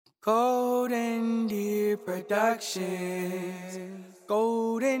Golden Deer Productions.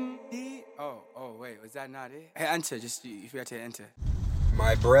 Golden Deer. Oh, wait, was that not it? Hey, enter. Just you forgot to enter.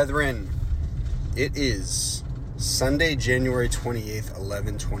 My brethren, it is Sunday, January 28th,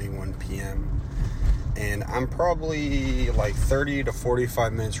 11:21 p.m. And I'm probably like 30 to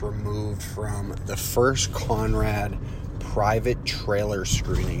 45 minutes removed from the first Conrad private trailer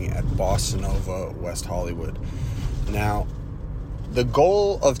screening at Bossa Nova, West Hollywood. Now, the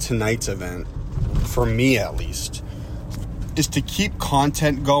goal of tonight's event, for me at least, is to keep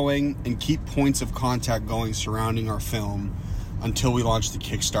content going and keep points of contact going surrounding our film until we launch the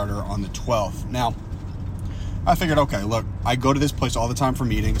Kickstarter on the 12th. Now, I figured, okay, look, I go to this place all the time for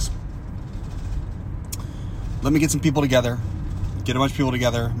meetings. Let me get some people together, get a bunch of people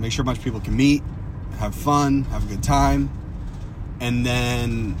together, make sure a bunch of people can meet, have fun, have a good time, and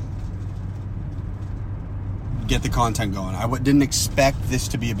then get the content going. I didn't expect this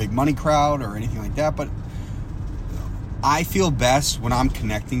to be a big money crowd or anything like that, but I feel best when I'm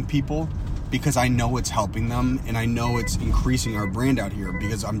connecting people because I know it's helping them and I know it's increasing our brand out here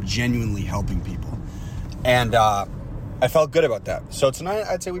because I'm genuinely helping people. And I felt good about that. So tonight,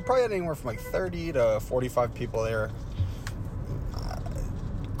 I'd say we probably had anywhere from like 30 to 45 people there.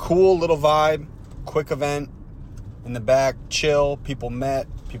 Cool little vibe, quick event in the back, chill. People met,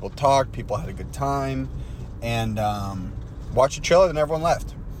 people talked, people had a good time. And watched the trailer, and everyone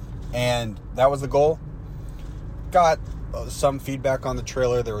left. And that was the goal. Got some feedback on the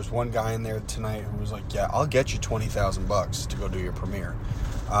trailer. There was one guy in there tonight who was like, yeah, I'll get you $20,000 to go do your premiere.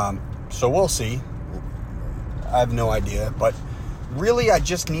 So we'll see. I have no idea. But really, I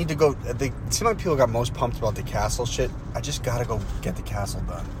just need to go. It seemed like people got most pumped about the castle shit. I just got to go get the castle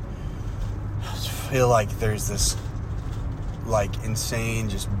done. I just feel like there's this insane,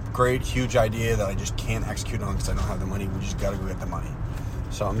 just great, huge idea that I just can't execute on because I don't have the money. We just got to go get the money.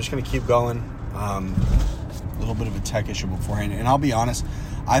 So I'm just going to keep going. A little bit of a tech issue beforehand. And I'll be honest,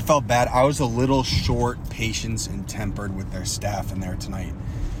 I felt bad. I was a little short patience and tempered with their staff in there tonight.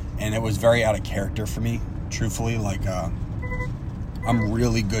 And it was very out of character for me, truthfully. I'm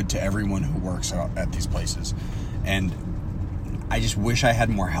really good to everyone who works out at these places. And I just wish I had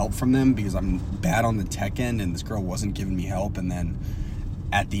more help from them because I'm bad on the tech end and this girl wasn't giving me help. And then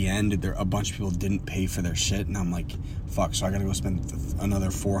at the end, a bunch of people didn't pay for their shit. And I'm like, fuck, so I got to go spend another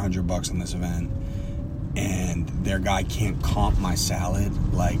 $400 on this event. And their guy can't comp my salad.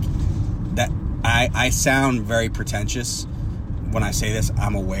 Like that. I sound very pretentious when I say this.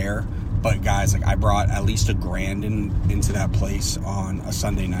 I'm aware. But guys, I brought at least $1,000 into that place on a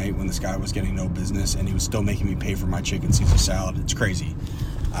Sunday night when this guy was getting no business, and he was still making me pay for my chicken Caesar salad. It's crazy,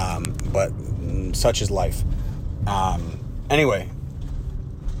 but such is life. Anyway,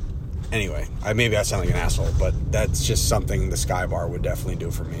 maybe I sound like an asshole, but that's just something the Sky Bar would definitely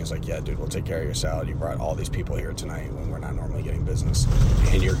do for me. It's like, yeah, dude, we'll take care of your salad. You brought all these people here tonight when we're not normally getting business,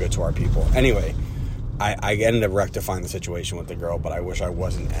 and you're good to our people. Anyway. I ended up rectifying the situation with the girl, but I wish I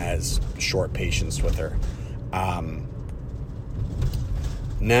wasn't as short patience with her.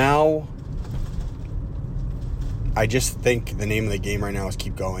 Now, I just think the name of the game right now is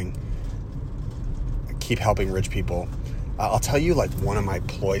keep going. Keep helping rich people. I'll tell you, one of my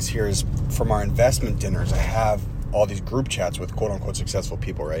ploys here is from our investment dinners, I have all these group chats with quote-unquote successful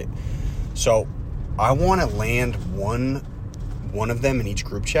people, right? So I want to land one of them in each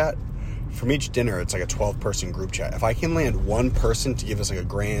group chat. From each dinner, it's like a 12-person group chat. If I can land one person to give us like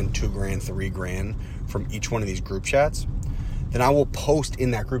 $1,000, $2,000, $3,000 from each one of these group chats, then I will post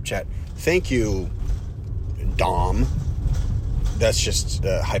in that group chat, thank you, Dom. That's just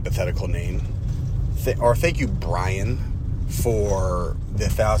a hypothetical name. Or thank you, Brian, for the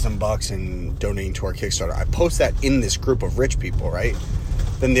 $1,000 and donating to our Kickstarter. I post that in this group of rich people, right?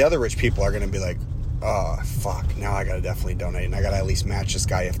 Then the other rich people are going to be like, oh, fuck, now I gotta definitely donate, and I gotta at least match this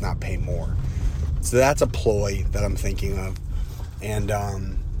guy, if not pay more. So that's a ploy that I'm thinking of. And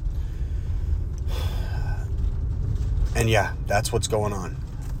yeah, that's what's going on.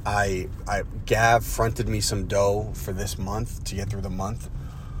 Gav fronted me some dough for this month to get through the month,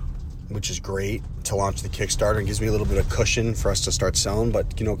 which is great to launch the Kickstarter and gives me a little bit of cushion for us to start selling.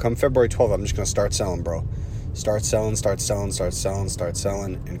 But, come February 12th, I'm just gonna start selling, bro. Start selling,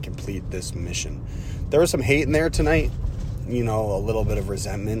 and complete this mission. There was some hate in there tonight, a little bit of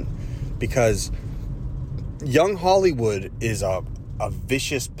resentment, because young Hollywood is a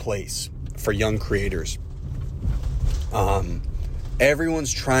vicious place for young creators.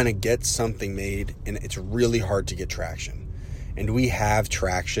 Everyone's trying to get something made, and it's really hard to get traction. And we have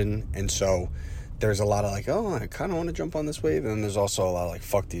traction, and so there's a lot of I kind of want to jump on this wave, and then there's also a lot of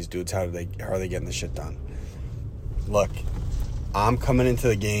fuck these dudes, how are they getting this shit done? Look, I'm coming into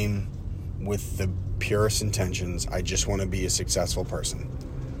the game with the purest intentions. I just want to be a successful person.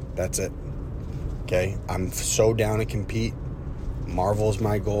 That's it. Okay? I'm so down to compete. Marvel's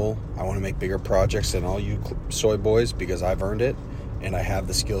my goal. I want to make bigger projects than all you soy boys because I've earned it and I have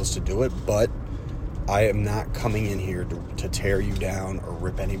the skills to do it, but I am not coming in here to tear you down or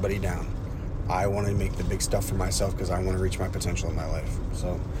rip anybody down. I want to make the big stuff for myself because I want to reach my potential in my life.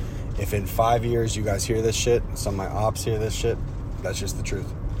 So if in 5 years you guys hear this shit, some of my ops hear this shit, that's just the truth.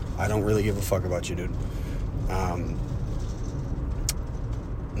 I don't really give a fuck about you, dude.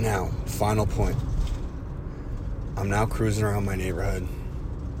 Now, final point. I'm now cruising around my neighborhood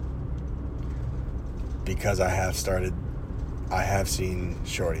because I have seen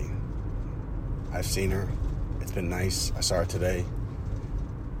Shorty. I've seen her. It's been nice. I saw her today.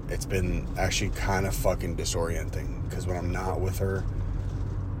 It's been actually kind of fucking disorienting because when I'm not with her,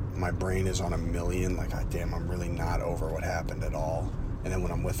 my brain is on a million. Like, God damn, I'm really not over what happened at all. And then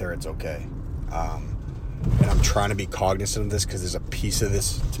when I'm with her, it's okay. And I'm trying to be cognizant of this because there's a piece of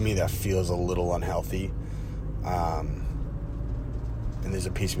this to me that feels a little unhealthy. And there's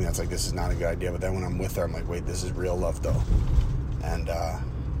a piece of me that's like, this is not a good idea. But then when I'm with her, I'm like, wait, this is real love though. And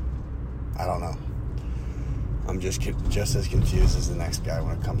I don't know. I'm just as confused as the next guy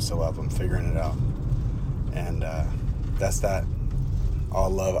when it comes to love. I'm figuring it out. And that's that. All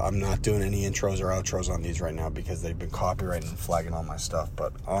love. I'm not doing any intros or outros on these right now because they've been copyrighted and flagging all my stuff.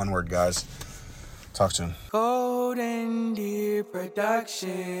 But onward, guys. Talk soon. Golden Deer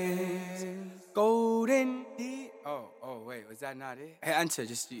Productions. Golden Deer. Oh, wait, was that not it? Hey, enter.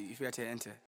 You forgot to enter.